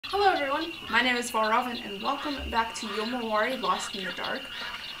Hello everyone, my name is Valravin and welcome back to Yomawari Lost in the Dark.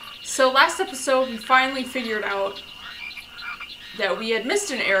 So last episode we finally figured out that we had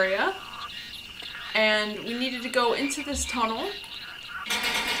missed an area and we needed to go into this tunnel.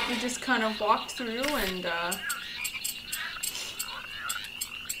 We just kind of walked through and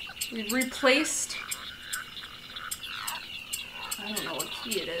we replaced, I don't know what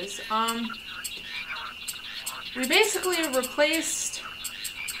key it is, we basically replaced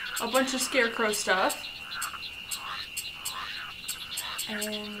a bunch of scarecrow stuff,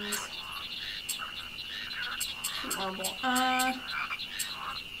 and marble.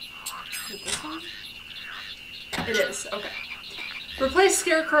 Is it this one? It is. Okay. Replace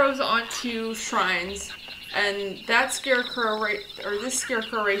scarecrows onto shrines, and that scarecrow this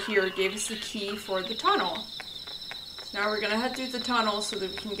scarecrow right here gave us the key for the tunnel. So now we're gonna head through the tunnel so that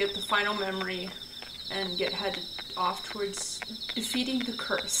we can get the final memory and get headed off towards defeating the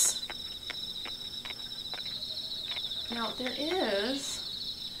curse. Now there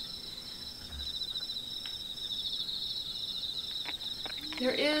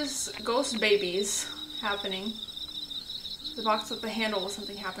is ghost babies happening. The box with the handle, will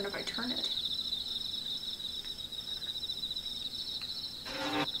something happen if I turn it?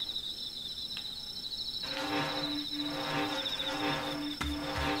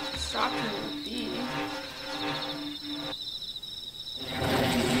 Stop and B.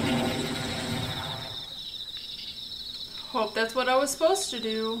 Hope that's what I was supposed to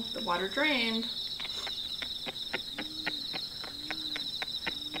do. The water drained.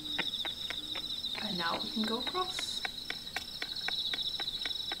 And now we can go across.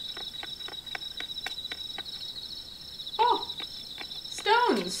 Oh!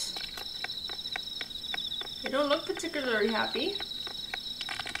 Stones! They don't look particularly happy.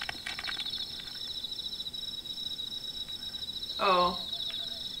 Oh.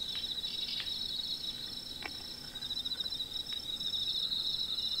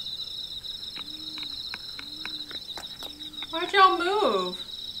 Why'd y'all move?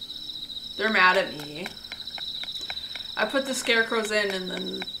 They're mad at me. I put the scarecrows in and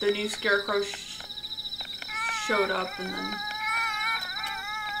then the new scarecrow showed up and then...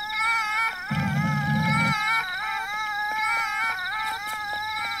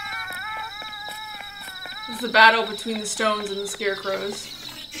 This is the battle between the stones and the scarecrows.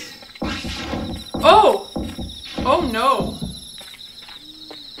 Oh! Oh no!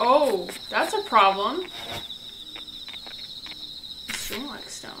 Oh, that's a problem. String-like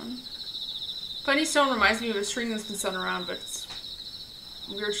stone. Funny stone reminds me of a string that's been spun around, but it's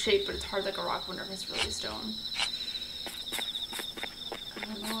weird shape, but it's hard like a rock. Wonder if it's really stone. I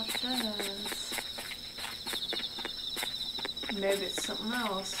don't know what it is. Maybe it's something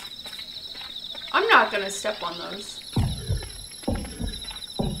else. I'm not gonna step on those.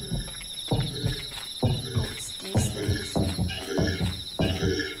 Oh, it's these things.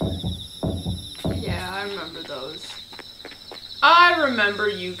 Yeah, I remember those. I remember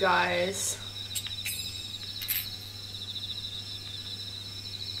you guys.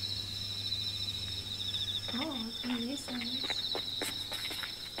 Oh, it's one of these things.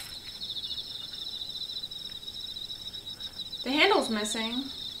 The handle's missing.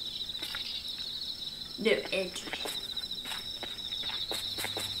 No entry.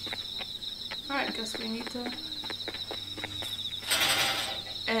 Alright, guess we need to...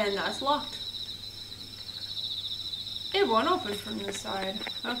 And that's locked. It won't open from this side.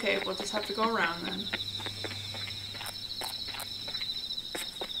 Okay, we'll just have to go around then.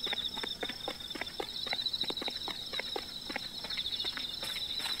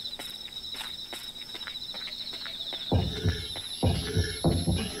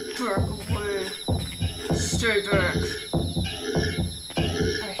 Back away. Stay back.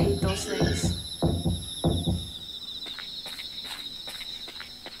 I hate those things.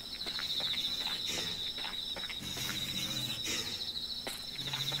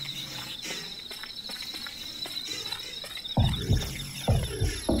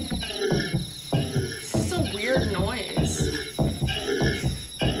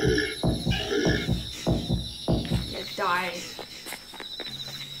 Die.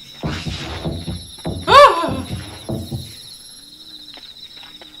 Ah!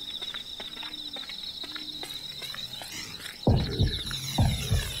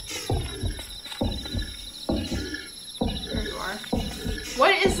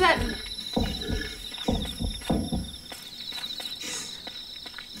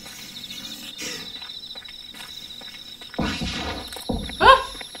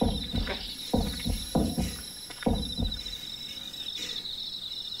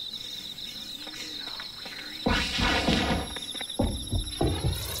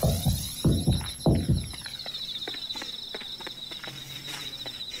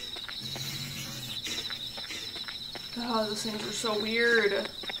 Oh, those things are so weird.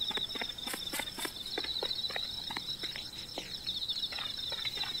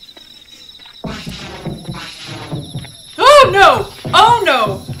 Oh no! Oh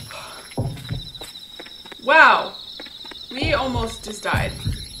no! Wow. We almost just died.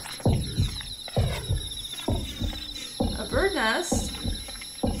 A bird nest?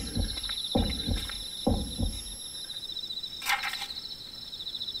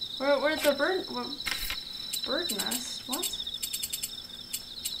 Where's the bird? Bird nest? What?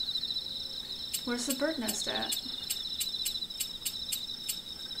 Where's the bird nest at?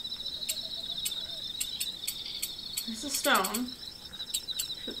 There's a stone.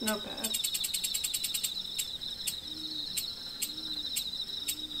 With notepad.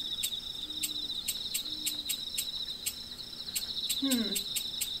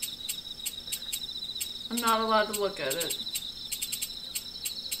 I'm not allowed to look at it.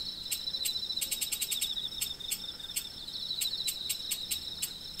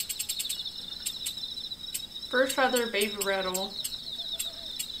 Bird feather, baby rattle,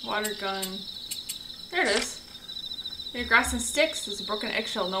 water gun. There it is. Near grass and sticks, there's a broken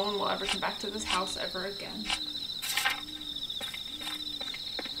eggshell. No one will ever come back to this house ever again.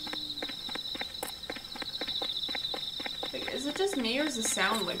 Like, is it just me or is the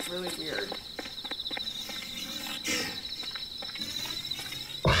sound like really weird?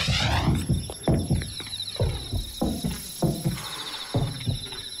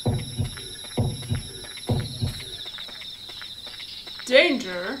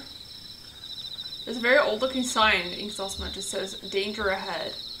 Danger? There's a very old looking sign in ink sauce that just says danger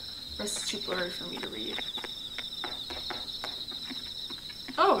ahead. The rest is too blurry for me to read.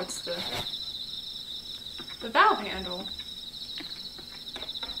 Oh, it's the valve handle.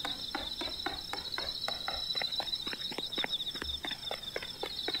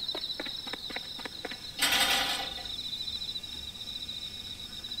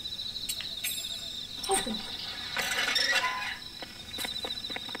 Open.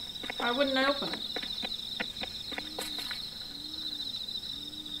 Why wouldn't I open it?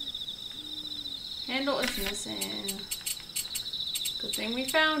 Handle is missing. Good thing we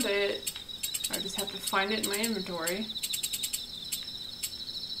found it. I just have to find it in my inventory.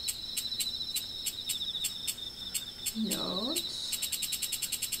 Notes.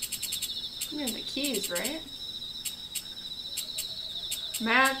 Yeah, the keys, right?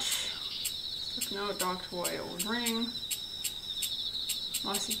 Match. Stuck note, dog toy, old ring.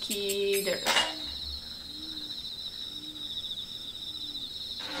 Mossy key. There it is.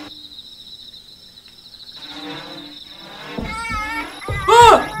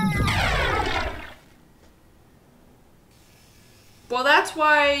 Well, that's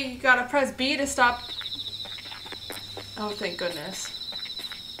why you gotta press B to stop. Oh, thank goodness.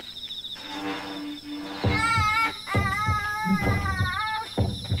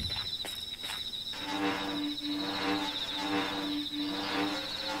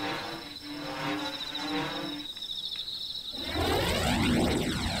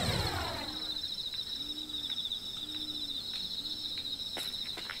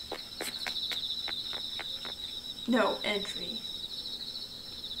 No entry.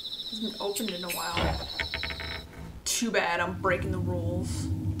 Hasn't been opened in a while. Too bad, I'm breaking the rules.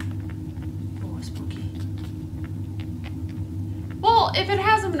 Oh, spooky. Well, if it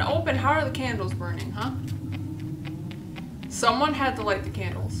hasn't been opened, how are the candles burning, huh? Someone had to light the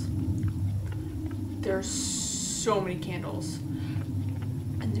candles. There's so many candles.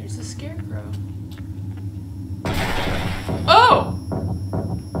 And there's a scarecrow. Oh!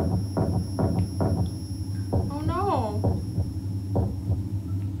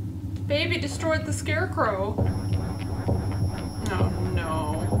 Baby destroyed the scarecrow. Oh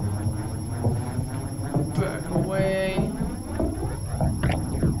no. Back away.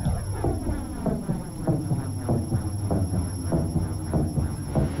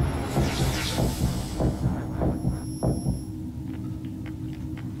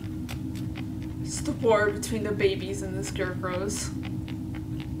 It's the war between the babies and the scarecrows.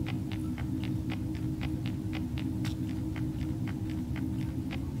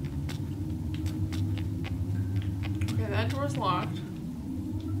 That door's locked.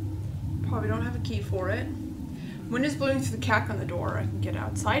 Probably don't have a key for it. Wind is blowing through the crack on the door. I can get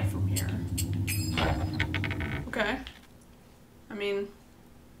outside from here. Okay. I mean,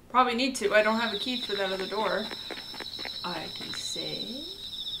 probably need to. I don't have a key for that other door. I can save.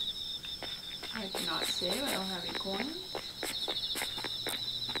 I cannot save. I don't have any coins.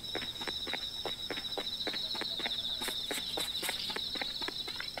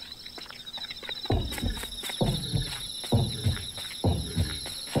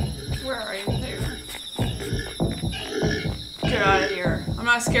 Where are you? There.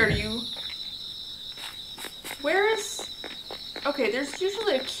 not scared of you. Where is... Okay, there's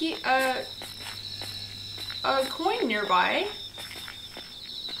usually a key, a coin nearby.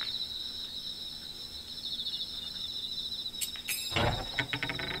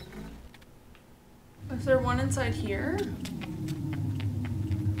 Is there one inside here?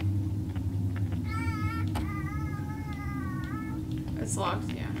 It's locked,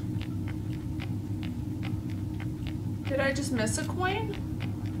 yeah. Did I just miss a coin?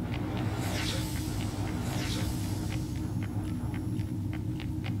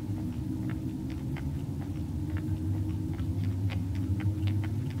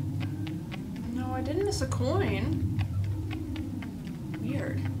 No, I didn't miss a coin.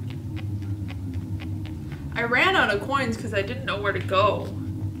 Weird. I ran out of coins because I didn't know where to go.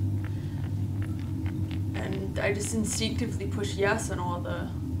 And I just instinctively pushed yes on all the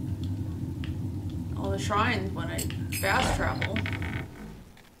shrines when I fast travel.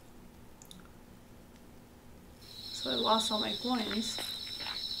 So I lost all my coins.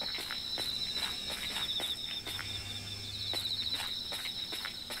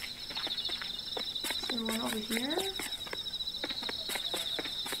 Is there one over here?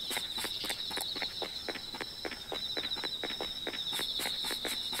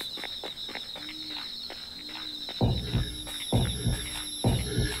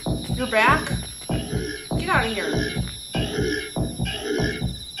 You're back? Get out of here.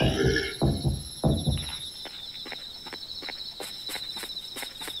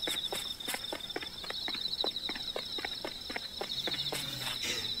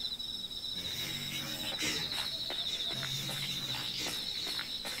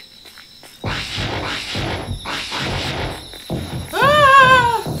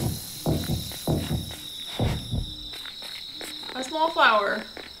 Ah! A small flower.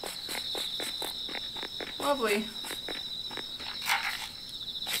 Lovely.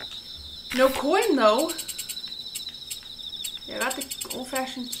 No coin though. Yeah, I got the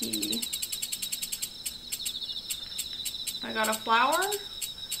old-fashioned key. I got a flower.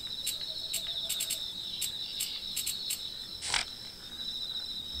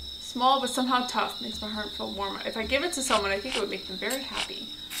 Small but somehow tough. Makes my heart feel warm. If I give it to someone, I think it would make them very happy.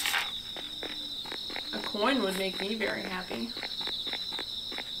 A coin would make me very happy.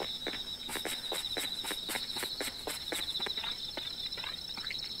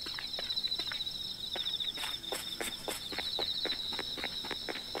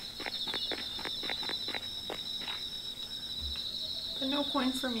 But no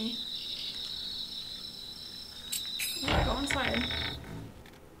coin for me. Yeah, go inside.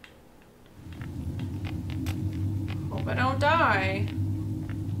 Hope I don't die.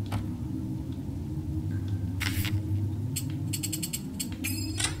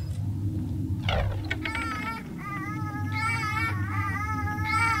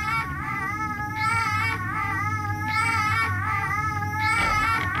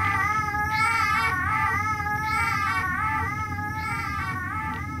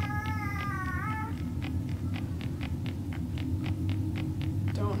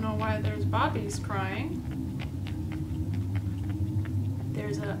 There's Bobby's crying.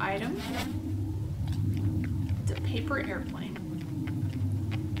 There's an item. It's a paper airplane.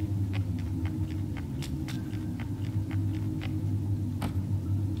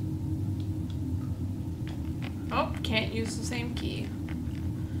 Oh, can't use the same key.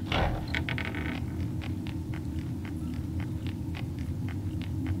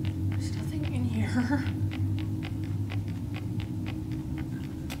 There's nothing in here.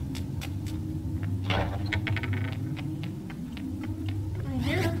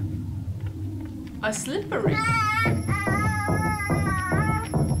 A slippery.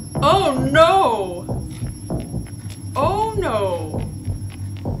 Oh no! Oh no!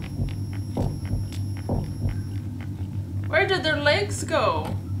 Where did their legs go?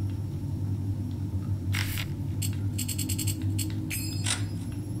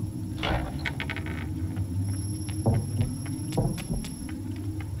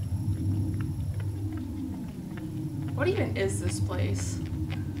 What even is this place?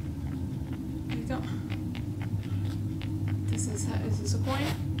 Is this a coin?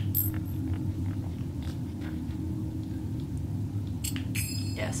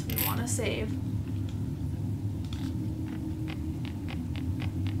 Yes, we want to save.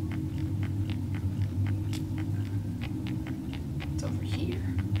 It's over here.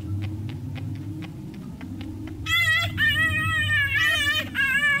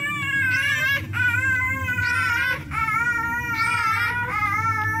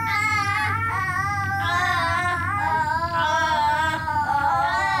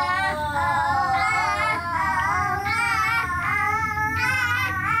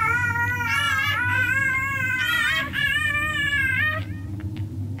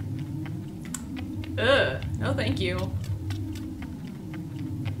 Ugh. No, thank you.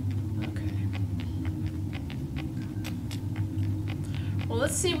 Okay. Well,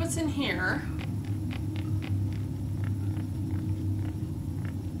 let's see what's in here.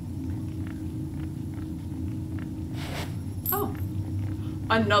 Oh.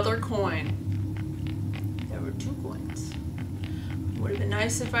 Another coin. There were 2 coins. Would have been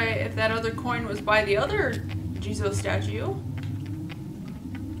nice if that other coin was by the other Jizo statue.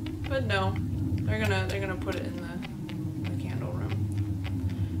 But no. They're gonna put it in the candle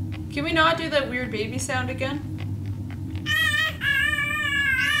room. Can we not do that weird baby sound again?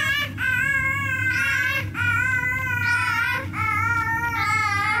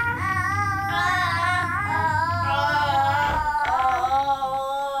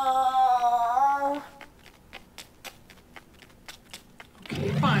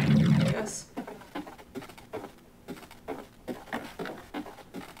 Okay, fine, I guess.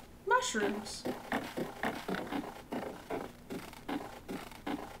 Mushrooms.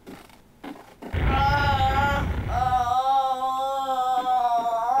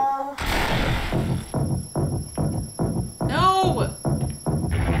 No!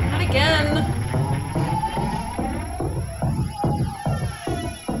 Not again.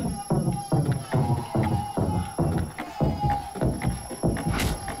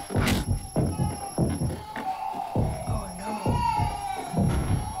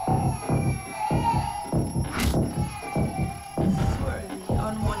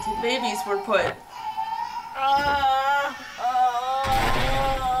 Babies were put.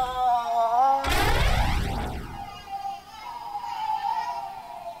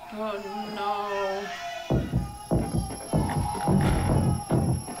 Oh no.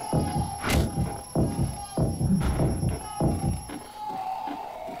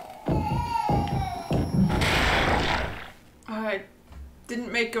 I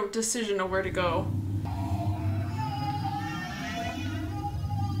didn't make a decision of where to go.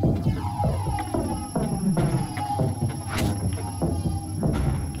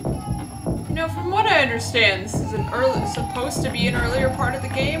 From what I understand, this is supposed to be an earlier part of the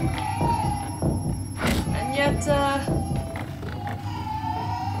game, and yet,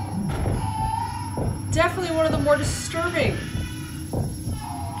 definitely one of the more disturbing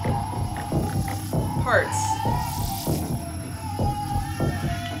parts.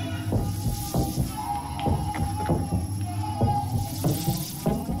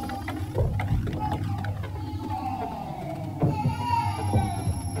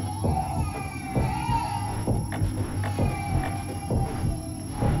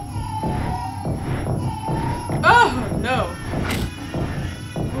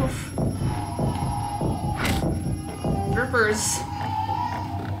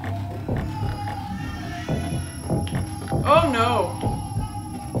 Oh no!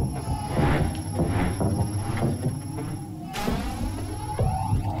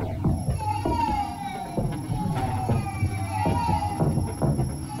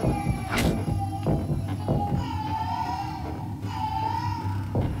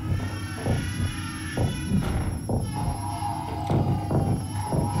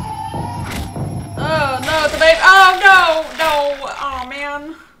 Oh no, the baby! Oh no! No! Oh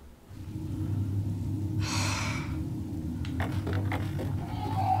man!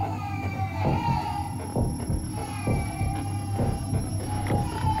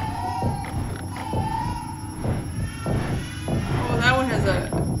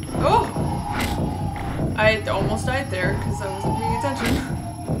 I almost died there because I wasn't paying attention.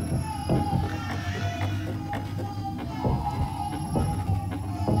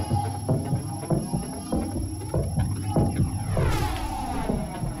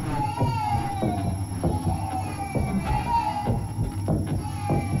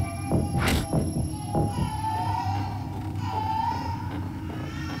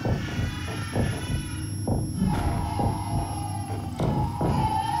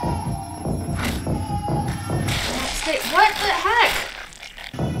 What the heck?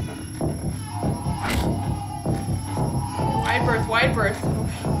 Wide berth.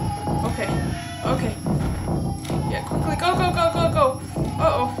 Okay. Okay. Yeah, quickly. Go, go, go, go, go.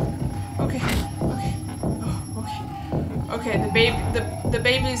 Uh-oh. Okay. Okay. Oh, okay. Okay, the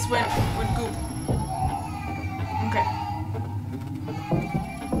babies went goop. Okay.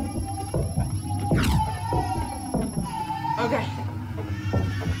 Okay.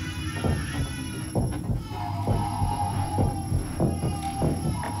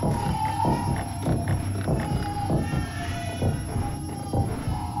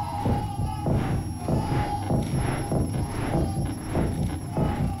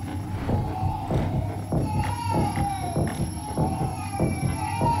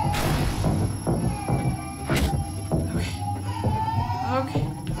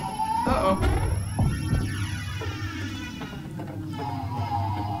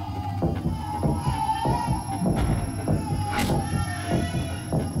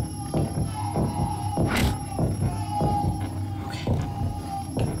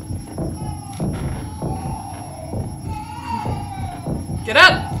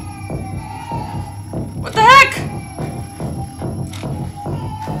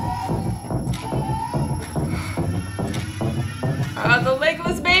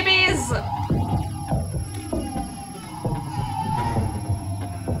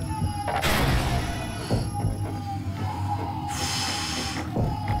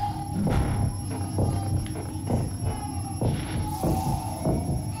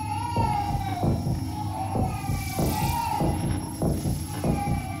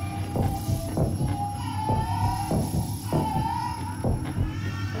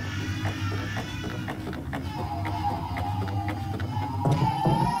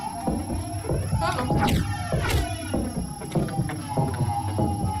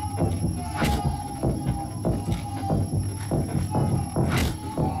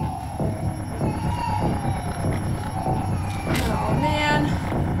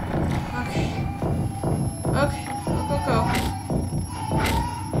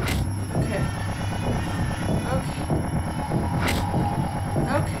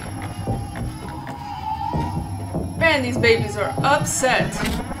 Man, these babies are upset.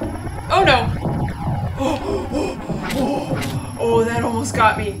 Oh no! Oh, that almost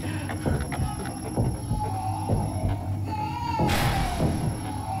got me.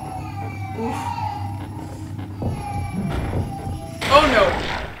 Oof. Oh no!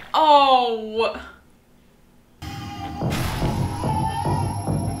 Oh!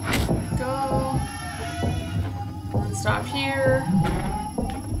 Go. And stop here.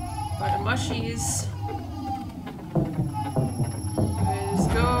 By the mushies. Let's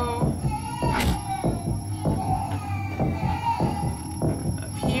go.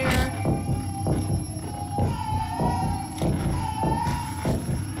 Up here.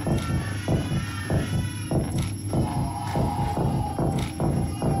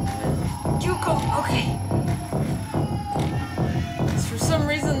 Okay. For some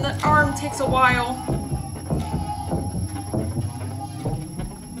reason, the arm takes a while.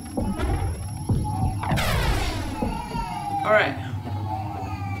 All right.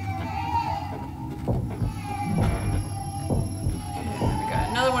 Okay, we got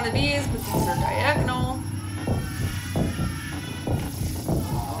another one of these, but these are diagonal.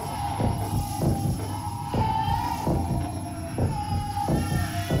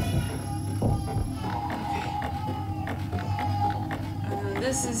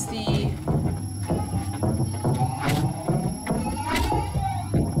 This is the...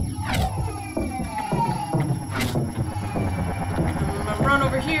 I'm gonna run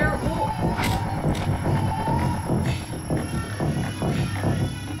over here. Okay,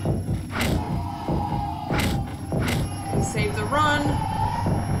 save the run.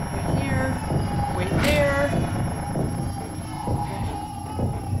 Right here. Wait there.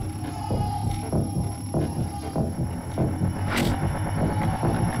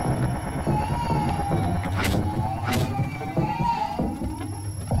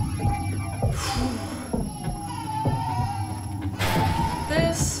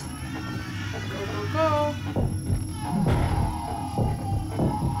 This. Go, go, go.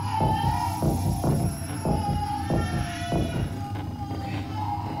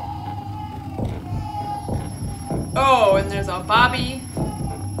 Oh, and there's a Bobby.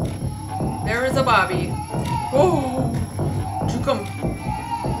 There is a Bobby. Oh, Jukum.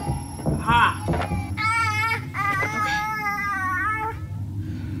 Ha.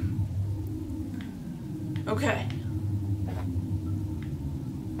 Okay. Okay.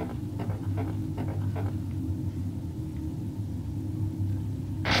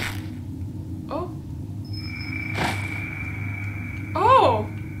 Oh. Oh.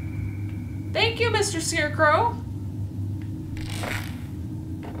 Thank you, Mr. Scarecrow.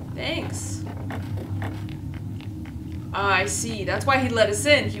 Thanks. I see. That's why he let us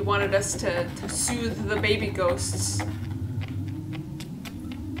in. He wanted us to soothe the baby ghosts.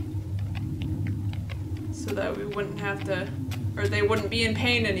 So that we wouldn't have to... Or they wouldn't be in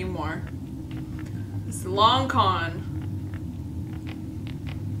pain anymore. It's the long con.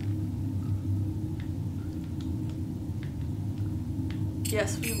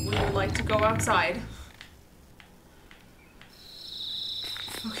 Yes, we would like to go outside.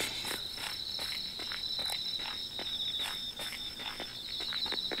 Okay.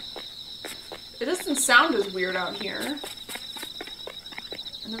 It doesn't sound as weird out here.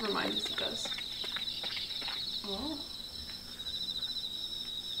 Never mind if it does. Oh.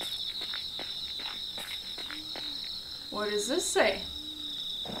 What does this say?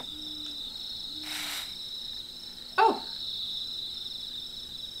 Oh.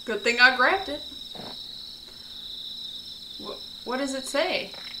 Good thing I grabbed it. What does it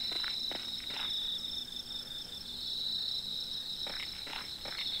say?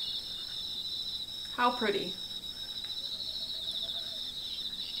 How pretty.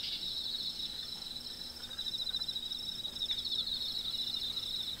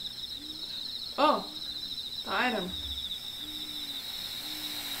 Oh, the item.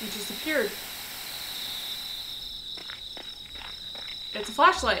 It just appeared. It's a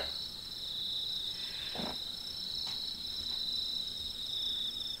flashlight.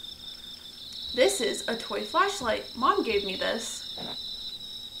 This is a toy flashlight. Mom gave me this.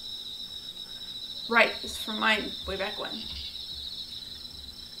 Right, it's from mine way back when.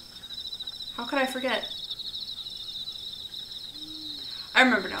 How could I forget? I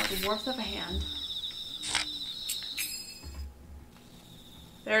remember now, the warmth of a hand.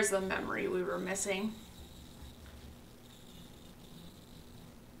 There's the memory we were missing.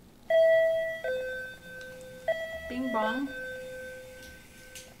 Bing bong.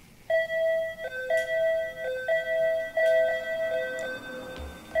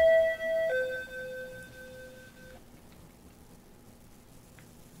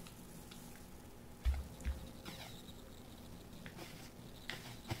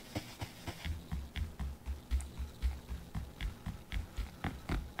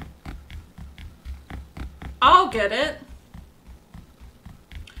 I'll get it.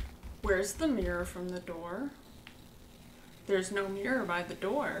 Where's the mirror from the door? There's no mirror by the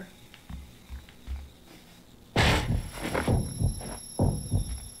door.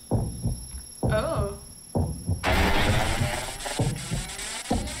 Oh.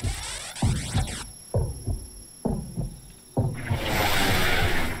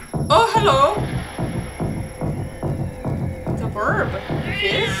 Oh, hello. It's a verb.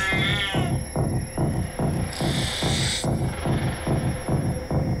 Fish?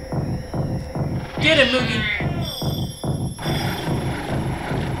 Get him, Moogie.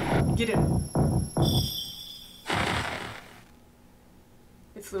 Get him.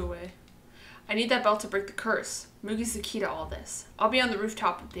 It flew away. I need that bell to break the curse. Moogie's the key to all this. I'll be on the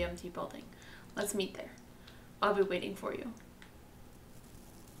rooftop of the empty building. Let's meet there. I'll be waiting for you.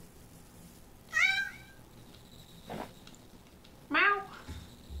 Meow.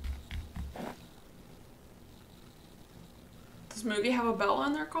 Does Moogie have a bell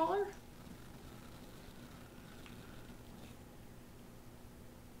on their collar?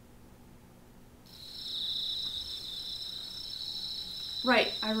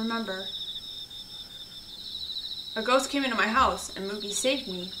 Right, I remember. A ghost came into my house and Moogie saved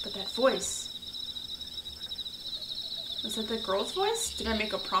me, but that voice... Was that the girl's voice? Did I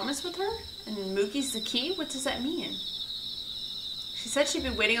make a promise with her? And Moogie's the key? What does that mean? She said she'd be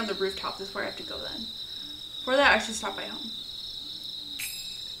waiting on the rooftop. That's where I have to go then. For that, I should stop by home.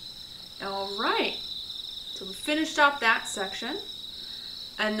 Alright. So we finished up that section.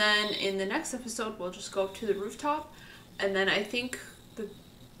 And then in the next episode, we'll just go up to the rooftop. And then I think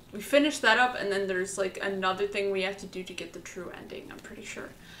we finish that up. And then there's like another thing we have to do to get the true ending. I'm pretty sure.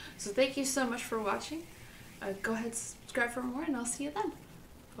 So thank you so much for watching. Go ahead and subscribe for more. And I'll see you then.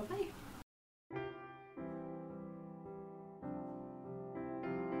 Bye-bye.